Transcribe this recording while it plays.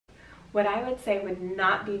What I would say would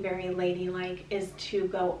not be very ladylike is to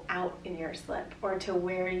go out in your slip or to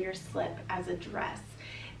wear your slip as a dress.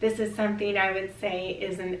 This is something I would say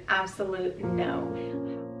is an absolute no.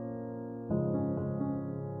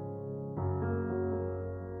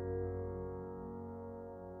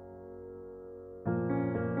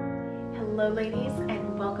 Hello ladies,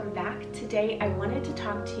 and welcome back. Today I wanted to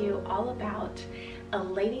talk to you all about a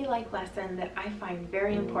ladylike lesson that I find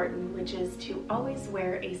very important, which is to always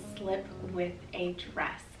wear a slip with a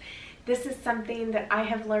dress. This is something that I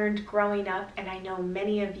have learned growing up, and I know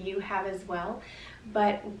many of you have as well.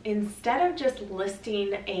 But instead of just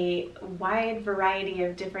listing a wide variety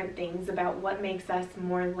of different things about what makes us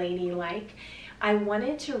more ladylike, I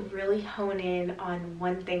wanted to really hone in on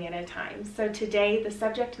one thing at a time. So today the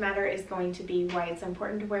subject matter is going to be why it's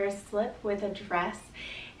important to wear a slip with a dress.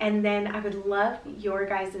 And then I would love your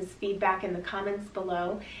guys' feedback in the comments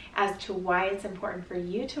below as to why it's important for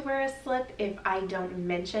you to wear a slip if I don't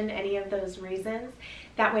mention any of those reasons.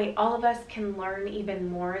 That way all of us can learn even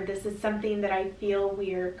more. This is something that I feel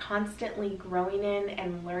we're constantly growing in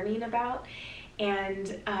and learning about,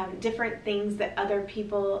 and different things that other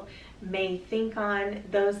people may think on,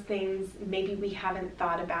 those things maybe we haven't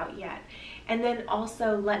thought about yet. And then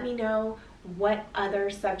also let me know what other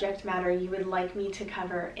subject matter you would like me to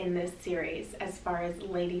cover in this series as far as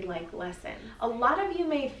ladylike lessons. A lot of you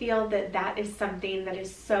may feel that that is something that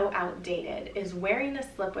is so outdated, is wearing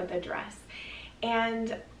a slip with a dress.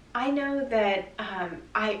 And I know that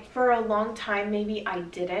for a long time, maybe I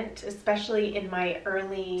didn't, especially in my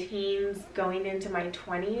early teens going into my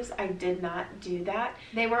 20s, I did not do that.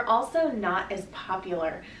 They were also not as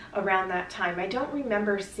popular around that time. I don't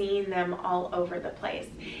remember seeing them all over the place.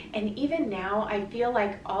 And even now, I feel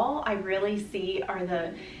like all I really see are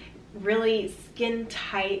the really skin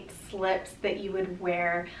tight slips that you would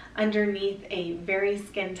wear underneath a very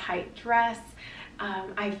skin tight dress.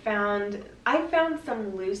 I found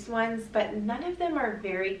some loose ones, but none of them are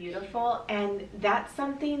very beautiful, and that's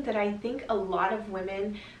something that I think a lot of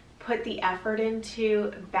women put the effort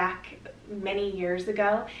into back many years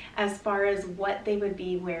ago as far as what they would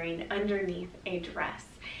be wearing underneath a dress.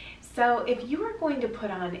 So if you were going to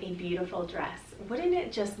put on a beautiful dress, wouldn't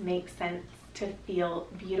it just make sense to feel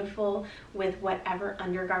beautiful with whatever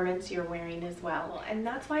undergarments you're wearing as well? And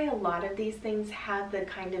that's why a lot of these things have the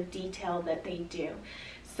kind of detail that they do.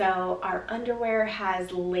 So our underwear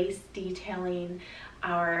has lace detailing,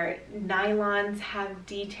 our nylons have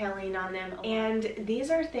detailing on them, and these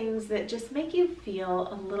are things that just make you feel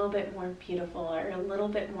a little bit more beautiful or a little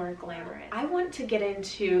bit more glamorous. I want to get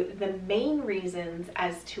into the main reasons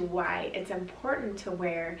as to why it's important to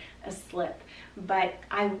wear a slip, but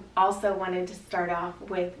I also wanted to start off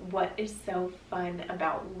with what is so fun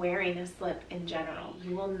about wearing a slip in general.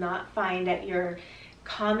 You will not find at your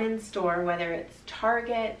common store, whether it's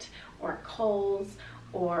Target or Kohl's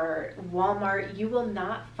or Walmart, you will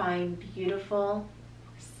not find beautiful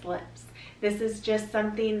slips. This is just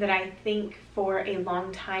something that I think for a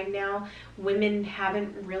long time now, women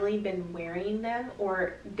haven't really been wearing them,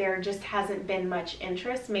 or there just hasn't been much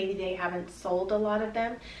interest. Maybe they haven't sold a lot of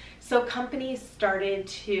them. So companies started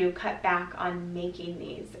to cut back on making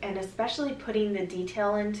these, and especially putting the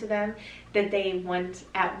detail into them that they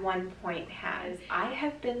at one point had. I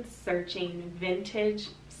have been searching vintage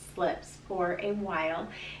slips for a while,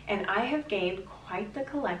 and I have gained quite the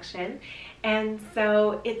collection, and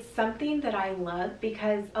so it's something that I love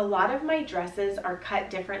because a lot of my dresses are cut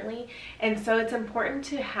differently, and so it's important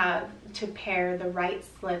to pair the right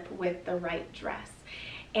slip with the right dress.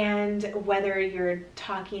 And whether you're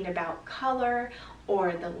talking about color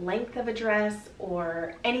or the length of a dress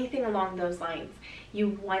or anything along those lines,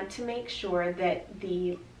 you want to make sure that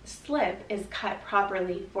the slip is cut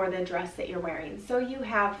properly for the dress that you're wearing. So you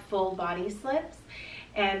have full body slips,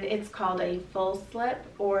 and it's called a full slip,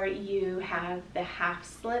 or you have the half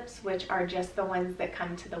slips, which are just the ones that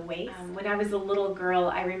come to the waist. When I was a little girl,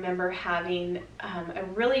 I remember having a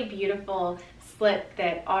really beautiful slip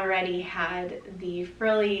that already had the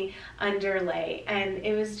frilly underlay, and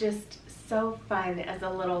it was just so fun as a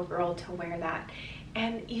little girl to wear that.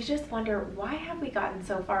 And you just wonder, why have we gotten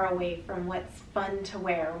so far away from what's fun to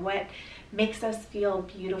wear? What makes us feel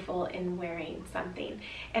beautiful in wearing something?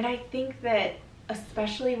 And I think that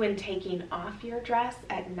especially when taking off your dress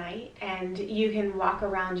at night, and you can walk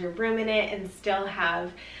around your room in it and still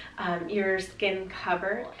have your skin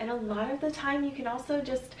covered. And a lot of the time you can also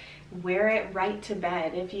just wear it right to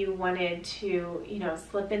bed if you wanted to,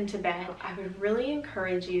 slip into bed. I would really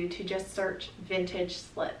encourage you to just search vintage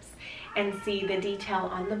slips and see the detail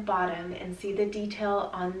on the bottom and see the detail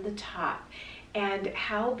on the top and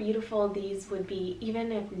how beautiful these would be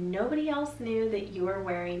even if nobody else knew that you were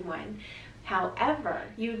wearing one. However,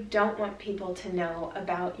 you don't want people to know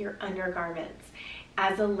about your undergarments.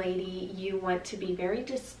 As a lady, you want to be very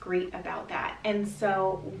discreet about that. And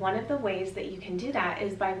so one of the ways that you can do that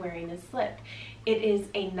is by wearing a slip. It is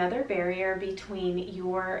another barrier between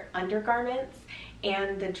your undergarments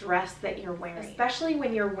and the dress that you're wearing, especially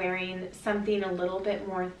when you're wearing something a little bit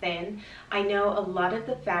more thin. I know a lot of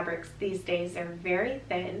the fabrics these days are very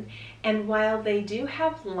thin, and while they do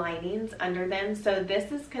have linings under them, so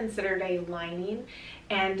this is considered a lining,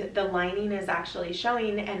 and the lining is actually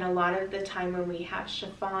showing, and a lot of the time when we have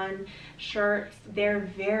chiffon shirts, they're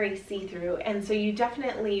very see-through, and so you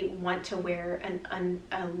definitely want to wear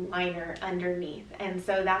a liner underneath, and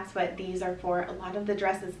so that's what these are for. A lot of the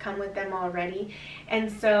dresses come with them already,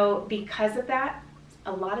 and so because of that,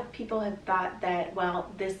 a lot of people have thought that,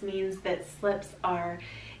 well, this means that slips are,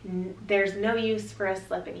 there's no use for a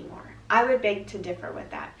slip anymore. I would beg to differ with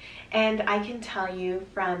that. And I can tell you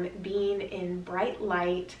from being in bright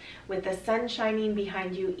light with the sun shining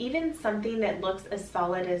behind you, even something that looks as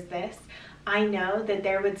solid as this, I know that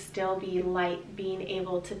there would still be light being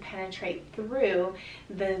able to penetrate through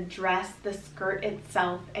the dress, the skirt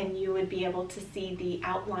itself, and you would be able to see the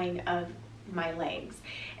outline of my legs.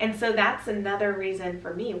 And so that's another reason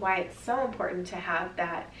for me why it's so important to have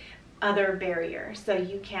that other barrier, so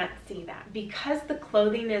you can't see that. Because the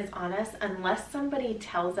clothing is on us, unless somebody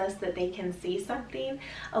tells us that they can see something,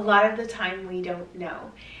 a lot of the time we don't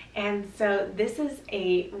know. And so this is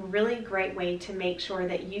a really great way to make sure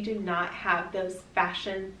that you do not have those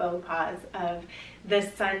fashion faux pas of the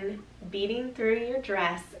sun beating through your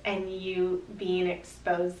dress and you being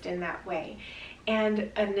exposed in that way.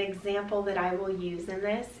 And an example that I will use in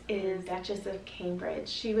this is Duchess of Cambridge.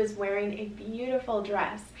 She was wearing a beautiful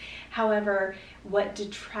dress. However, what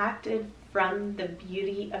detracted from the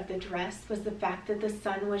beauty of the dress was the fact that the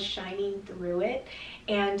sun was shining through it,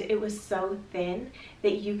 and it was so thin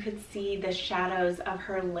that you could see the shadows of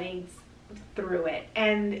her legs through it.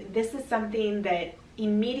 And this is something that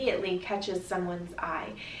immediately catches someone's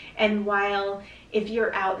eye. And while if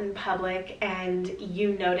you're out in public and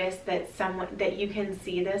you notice that you can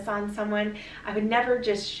see this on someone, I would never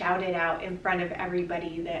just shout it out in front of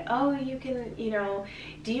everybody that, oh, you can,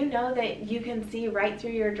 do you know that you can see right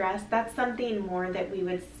through your dress? That's something more that we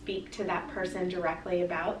would speak to that person directly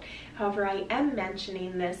about. However, I am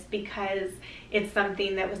mentioning this because it's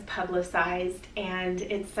something that was publicized, and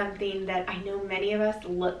it's something that I know many of us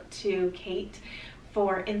look to Kate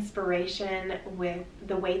for inspiration with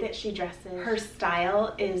the way that she dresses. Her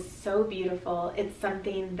style is so beautiful. It's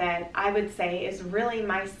something that I would say is really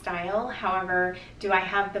my style. However, do I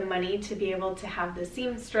have the money to be able to have the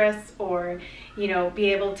seamstress or,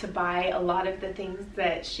 be able to buy a lot of the things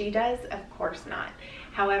that she does? Of course not.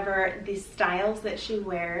 However, the styles that she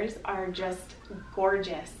wears are just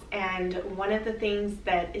gorgeous. And one of the things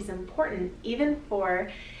that is important, even for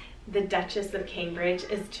the Duchess of Cambridge,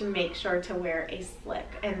 is to make sure to wear a slip,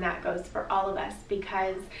 and that goes for all of us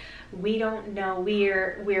because we don't know,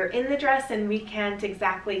 we're in the dress and we can't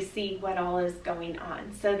exactly see what all is going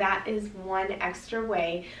on. So that is one extra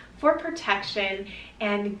way for protection.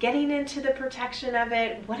 And getting into the protection of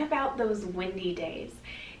it, what about those windy days?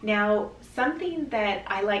 Now, something that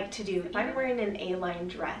I like to do if I'm wearing an A-line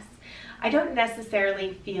dress, I don't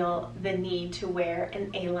necessarily feel the need to wear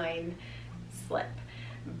an A-line slip.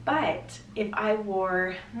 But if I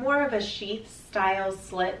wore more of a sheath style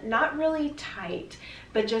slip, not really tight,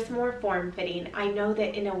 but just more form-fitting, I know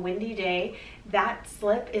that in a windy day, that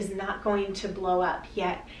slip is not going to blow up.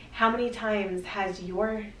 Yet, how many times has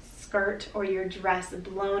your skirt or your dress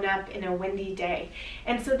blown up in a windy day?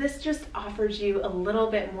 And so this just offers you a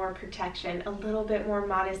little bit more protection, a little bit more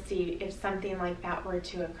modesty if something like that were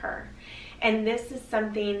to occur. And this is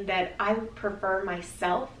something that I would prefer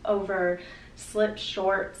myself over slip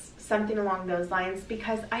shorts, something along those lines,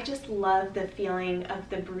 because I just love the feeling of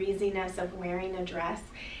the breeziness of wearing a dress.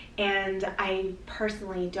 And I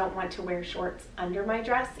personally don't want to wear shorts under my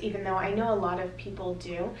dress, even though I know a lot of people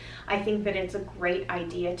do. I think that it's a great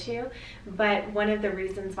idea to, but one of the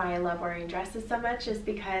reasons why I love wearing dresses so much is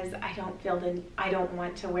because I don't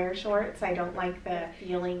want to wear shorts. I don't like the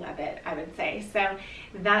feeling of it, I would say. So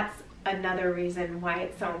that's another reason why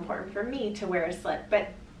it's so important for me to wear a slip. But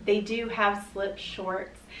they do have slip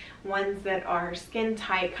shorts, ones that are skin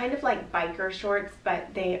tight, kind of like biker shorts,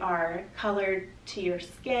 but they are colored to your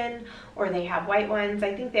skin, or they have white ones.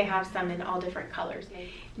 I think they have some in all different colors.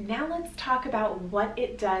 Now let's talk about what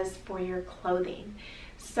it does for your clothing.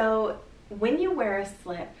 So when you wear a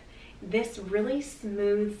slip, this really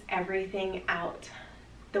smooths everything out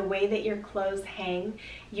the way that your clothes hang,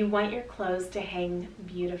 you want your clothes to hang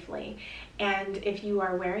beautifully. And if you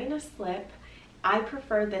are wearing a slip, I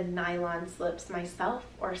prefer the nylon slips myself,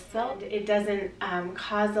 or silk. It doesn't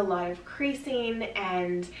cause a lot of creasing,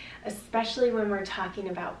 and especially when we're talking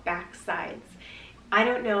about back sides. I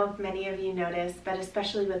don't know if many of you notice, but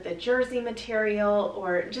especially with the jersey material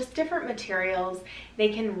or just different materials, they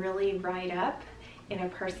can really ride up in a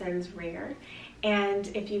person's rear. And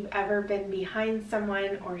if you've ever been behind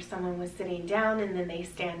someone, or someone was sitting down and then they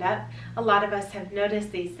stand up, a lot of us have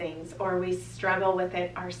noticed these things, or we struggle with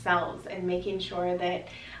it ourselves, and making sure that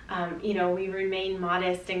you know, we remain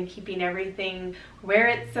modest and keeping everything where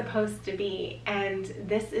it's supposed to be. And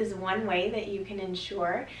this is one way that you can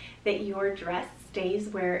ensure that your dress stays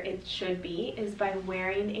where it should be, is by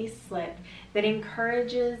wearing a slip that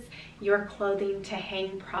encourages your clothing to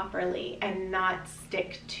hang properly and not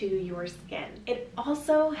stick to your skin. It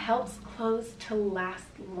also helps clothes to last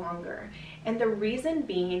longer. And the reason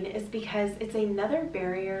being is because it's another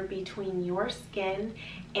barrier between your skin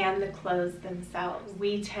and the clothes themselves.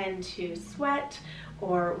 We tend to sweat,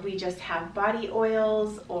 or we just have body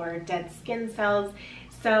oils or dead skin cells.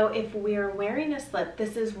 So if we're wearing a slip,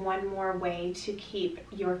 this is one more way to keep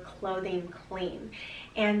your clothing clean.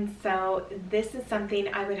 And so this is something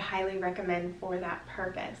I would highly recommend for that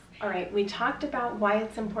purpose. All right, we talked about why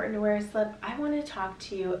it's important to wear a slip. I want to talk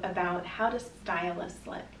to you about how to style a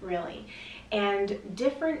slip, really, and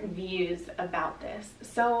different views about this.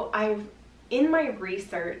 So in my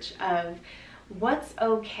research of what's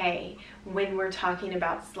okay when we're talking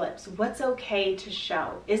about slips, what's okay to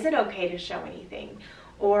show? Is it okay to show anything?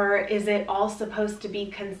 Or is it all supposed to be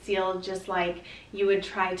concealed, just like you would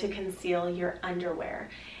try to conceal your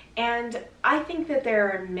underwear? And I think that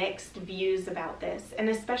there are mixed views about this, and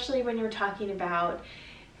especially when you're talking about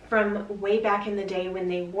from way back in the day when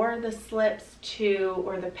they wore the slips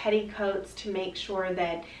or the petticoats to make sure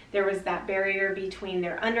that there was that barrier between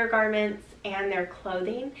their undergarments and their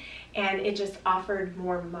clothing, and it just offered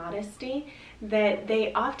more modesty, that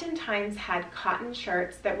they oftentimes had cotton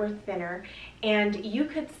shirts that were thinner, and you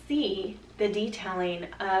could see the detailing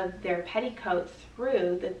of their petticoat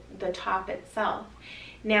through the top itself.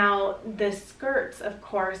 Now, the skirts, of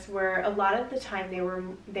course, were a lot of the time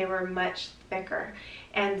they were much thicker,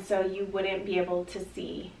 and so you wouldn't be able to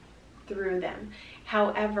see through them.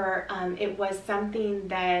 However, it was something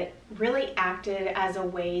that really acted as a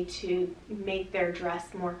way to make their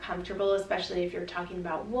dress more comfortable, especially if you're talking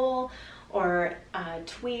about wool or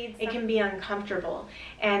tweeds. It can be uncomfortable,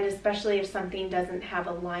 and especially if something doesn't have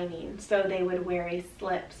a lining. So they would wear a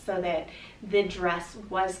slip so that the dress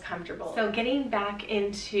was comfortable. So getting back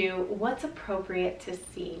into what's appropriate to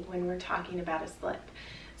see when we're talking about a slip.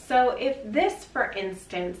 So if this, for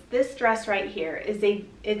instance, this dress right here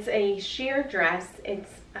it's a sheer dress, it's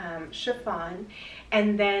chiffon,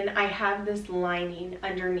 and then I have this lining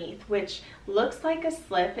underneath, which looks like a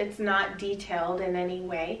slip. It's not detailed in any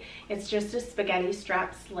way. It's just a spaghetti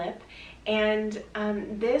strap slip. And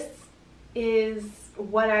this is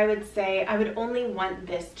what I would say, I would only want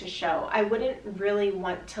this to show. I wouldn't really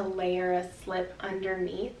want to layer a slip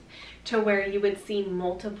underneath to where you would see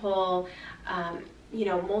multiple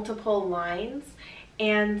multiple lines.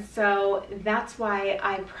 And so that's why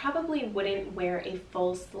I probably wouldn't wear a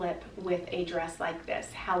full slip with a dress like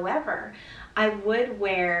this. However, I would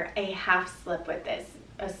wear a half slip with this,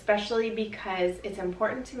 especially because it's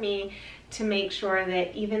important to me to make sure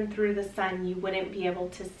that even through the sun you wouldn't be able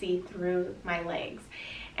to see through my legs.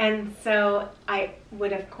 And so I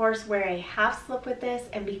would of course wear a half slip with this,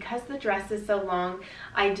 and because the dress is so long,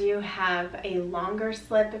 I do have a longer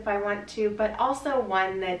slip if I want to, but also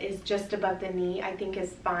one that is just above the knee I think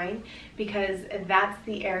is fine, because that's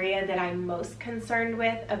the area that I'm most concerned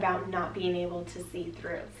with about not being able to see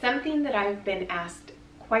through. Something that I've been asked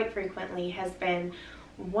quite frequently has been,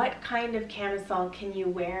 what kind of camisole can you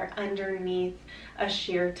wear underneath a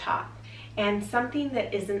sheer top? And something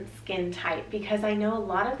that isn't skin tight, because I know a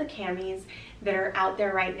lot of the camis that are out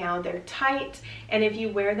there right now, they're tight, and if you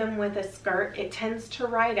wear them with a skirt, it tends to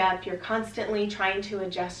ride up. You're constantly trying to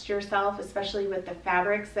adjust yourself, especially with the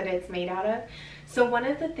fabrics that it's made out of. So one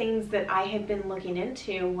of the things that I had been looking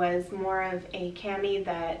into was more of a cami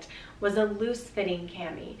that was a loose fitting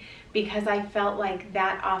cami, because I felt like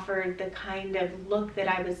that offered the kind of look that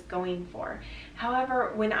I was going for.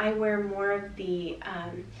 However, when I wear more of the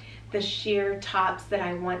sheer tops that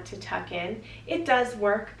I want to tuck in, it does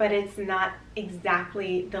work, but it's not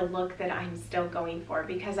exactly the look that I'm still going for,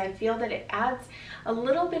 because I feel that it adds a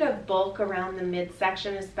little bit of bulk around the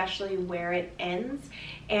midsection, especially where it ends,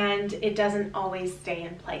 and it doesn't always stay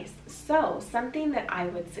in place. So something that I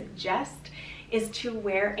would suggest is to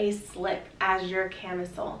wear a slip as your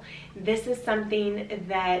camisole. This is something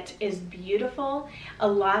that is beautiful. A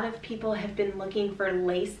lot of people have been looking for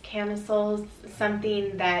lace camisoles,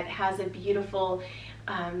 something that has a beautiful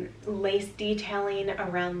lace detailing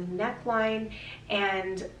around the neckline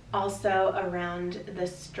and also around the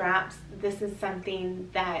straps. This is something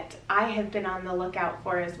that I have been on the lookout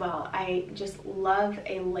for as well. I just love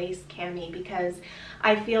a lace cami because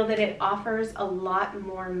I feel that it offers a lot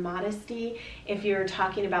more modesty. If you're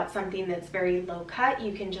talking about something that's very low cut,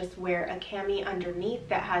 you can just wear a cami underneath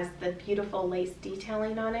that has the beautiful lace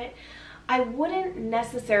detailing on it. I wouldn't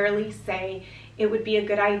necessarily say it would be a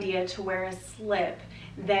good idea to wear a slip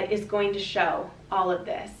that is going to show all of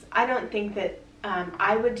this. I don't think that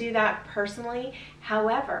I would do that personally.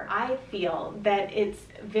 However, I feel that it's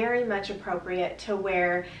very much appropriate to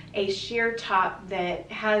wear a sheer top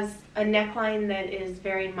that has a neckline that is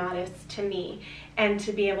very modest to me, and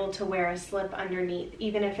to be able to wear a slip underneath,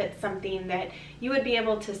 even if it's something that you would be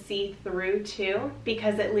able to see through too,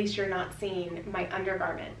 because at least you're not seeing my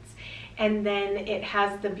undergarments. And then it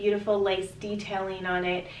has the beautiful lace detailing on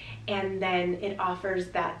it, and then it offers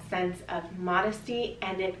that sense of modesty,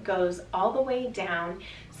 and it goes all the way down,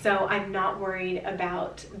 so I'm not worried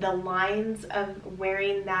about the lines of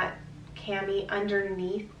wearing that cami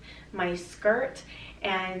underneath my skirt,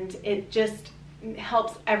 and it just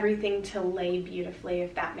helps everything to lay beautifully,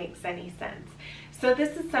 if that makes any sense. So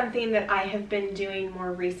this is something that I have been doing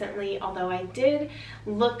more recently, although I did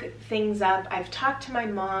look things up. I've talked to my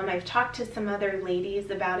mom, I've talked to some other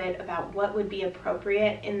ladies about it, about what would be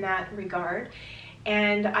appropriate in that regard.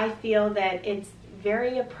 And I feel that it's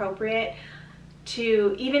very appropriate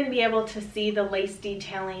to even be able to see the lace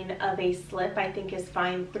detailing of a slip. I think is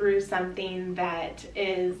fine through something that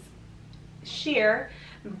is sheer,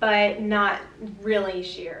 but not really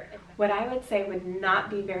sheer. What I would say would not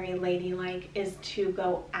be very ladylike is to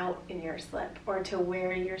go out in your slip or to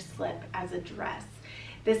wear your slip as a dress.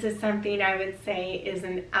 This is something I would say is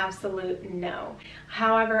an absolute no.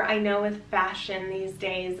 However, I know with fashion these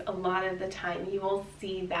days, a lot of the time you will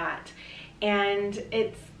see that. And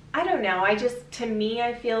it's, I don't know, to me,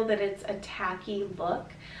 I feel that it's a tacky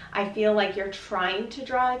look. I feel like you're trying to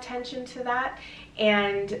draw attention to that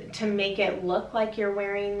and to make it look like you're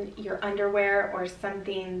wearing your underwear or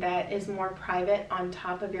something that is more private on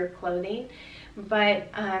top of your clothing.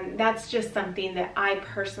 But that's just something that I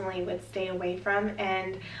personally would stay away from,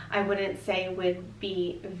 and I wouldn't say would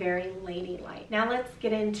be very ladylike. Now let's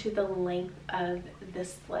get into the length of the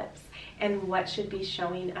slips and what should be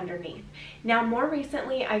showing underneath. Now more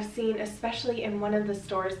recently I've seen, especially in one of the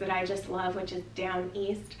stores that I just love, which is down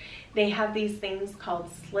east, they have these things called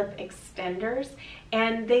slip extenders,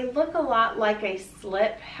 and they look a lot like a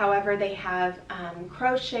slip. However, they have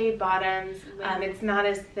crochet bottoms. It's not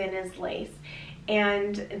as thin as lace.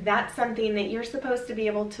 And that's something that you're supposed to be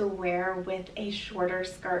able to wear with a shorter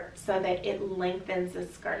skirt so that it lengthens the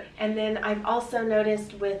skirt. And then I've also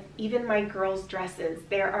noticed with even my girls' dresses,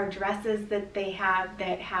 there are dresses that they have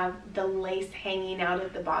that have the lace hanging out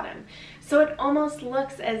at the bottom. So it almost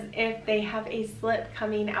looks as if they have a slip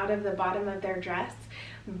coming out of the bottom of their dress,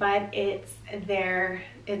 but it's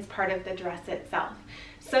part of the dress itself.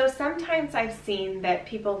 So sometimes I've seen that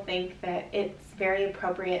people think that it's very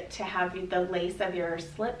appropriate to have the lace of your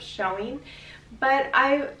slip showing, but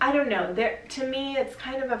I don't know. To me, it's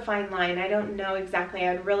kind of a fine line. I don't know exactly.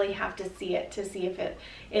 I'd really have to see it to see if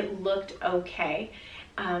it looked okay.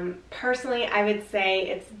 Personally, I would say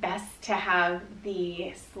it's best to have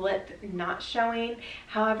the slip not showing.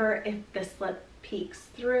 However, if the slip peeks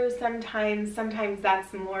through sometimes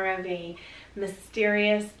that's more of a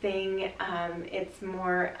mysterious thing. It's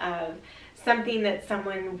more of something that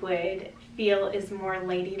someone would feel is more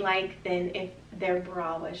ladylike than if their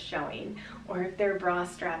bra was showing or if their bra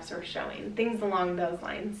straps were showing, things along those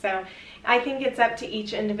lines. So I think it's up to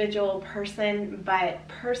each individual person, but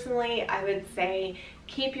personally I would say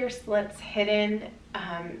keep your slips hidden,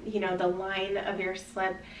 the line of your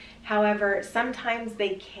slip. However, sometimes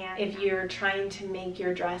they can, if you're trying to make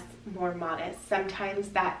your dress more modest. Sometimes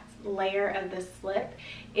that layer of the slip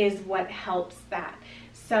is what helps that.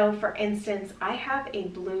 So for instance, I have a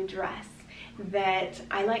blue dress that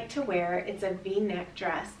I like to wear. It's a V-neck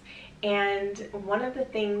dress, and one of the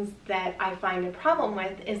things that I find a problem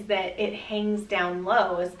with is that it hangs down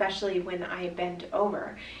low, especially when I bend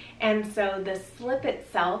over. And so the slip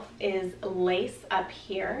itself is lace up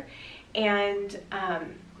here, and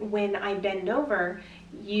when I bend over,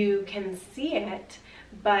 you can see it,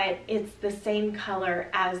 but it's the same color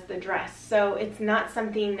as the dress. So it's not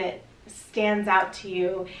something that stands out to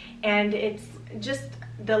you, and it's just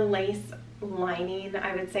the lace lining,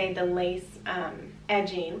 I would say the lace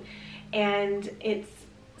edging, and it's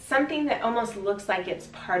something that almost looks like it's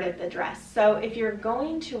part of the dress. So if you're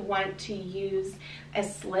going to want to use a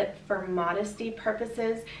slip for modesty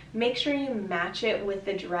purposes, make sure you match it with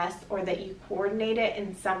the dress, or that you coordinate it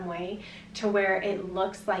in some way to where it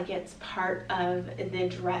looks like it's part of the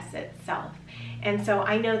dress itself. And so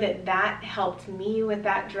I know that that helped me with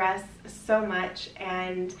that dress so much,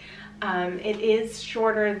 and it is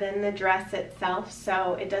shorter than the dress itself,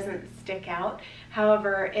 so it doesn't stick out.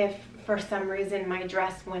 However, if for some reason my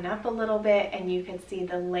dress went up a little bit and you could see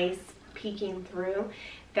the lace peeking through,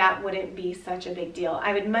 that wouldn't be such a big deal.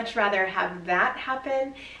 I would much rather have that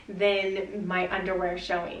happen than my underwear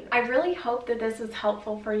showing. I really hope that this was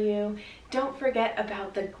helpful for you. Don't forget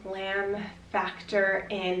about the glam factor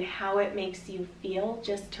in how it makes you feel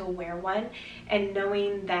just to wear one, and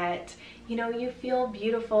knowing that, you know, you feel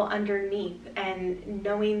beautiful underneath, and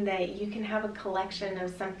knowing that you can have a collection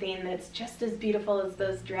of something that's just as beautiful as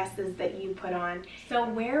those dresses that you put on. So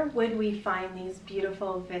where would we find these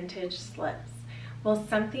beautiful vintage slips? Well,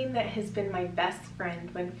 something that has been my best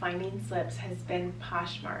friend when finding slips has been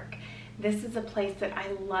Poshmark. This is a place that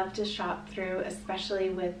I love to shop through,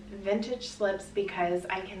 especially with vintage slips, because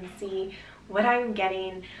I can see what I'm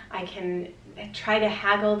getting. I can try to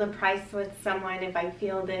haggle the price with someone if I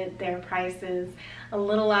feel that their price is a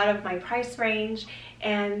little out of my price range,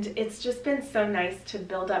 and it's just been so nice to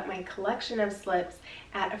build up my collection of slips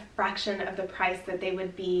at a fraction of the price that they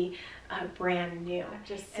would be brand new.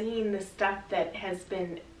 Just seeing the stuff that has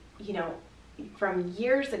been, you know, from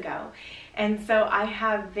years ago. And so I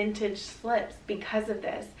have vintage slips because of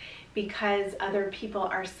this, because other people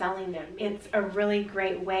are selling them. It's a really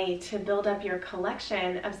great way to build up your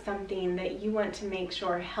collection of something that you want to make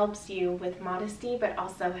sure helps you with modesty, but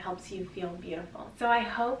also helps you feel beautiful. So I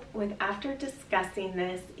hope after discussing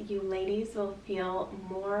this, you ladies will feel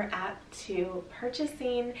more apt to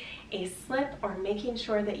purchasing a slip, or making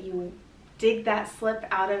sure that you dig that slip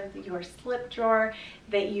out of your slip drawer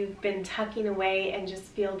that you've been tucking away and just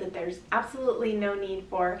feel that there's absolutely no need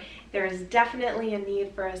for. There is definitely a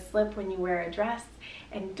need for a slip when you wear a dress,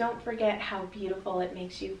 and don't forget how beautiful it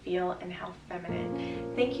makes you feel and how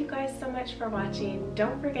feminine. Thank you guys so much for watching.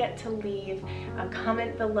 Don't forget to leave a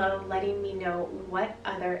comment below letting me know what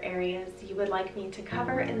other areas you would like me to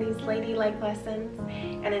cover in these ladylike lessons.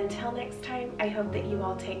 And until next time, I hope that you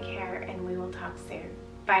all take care, and we will talk soon.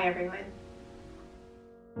 Bye everyone.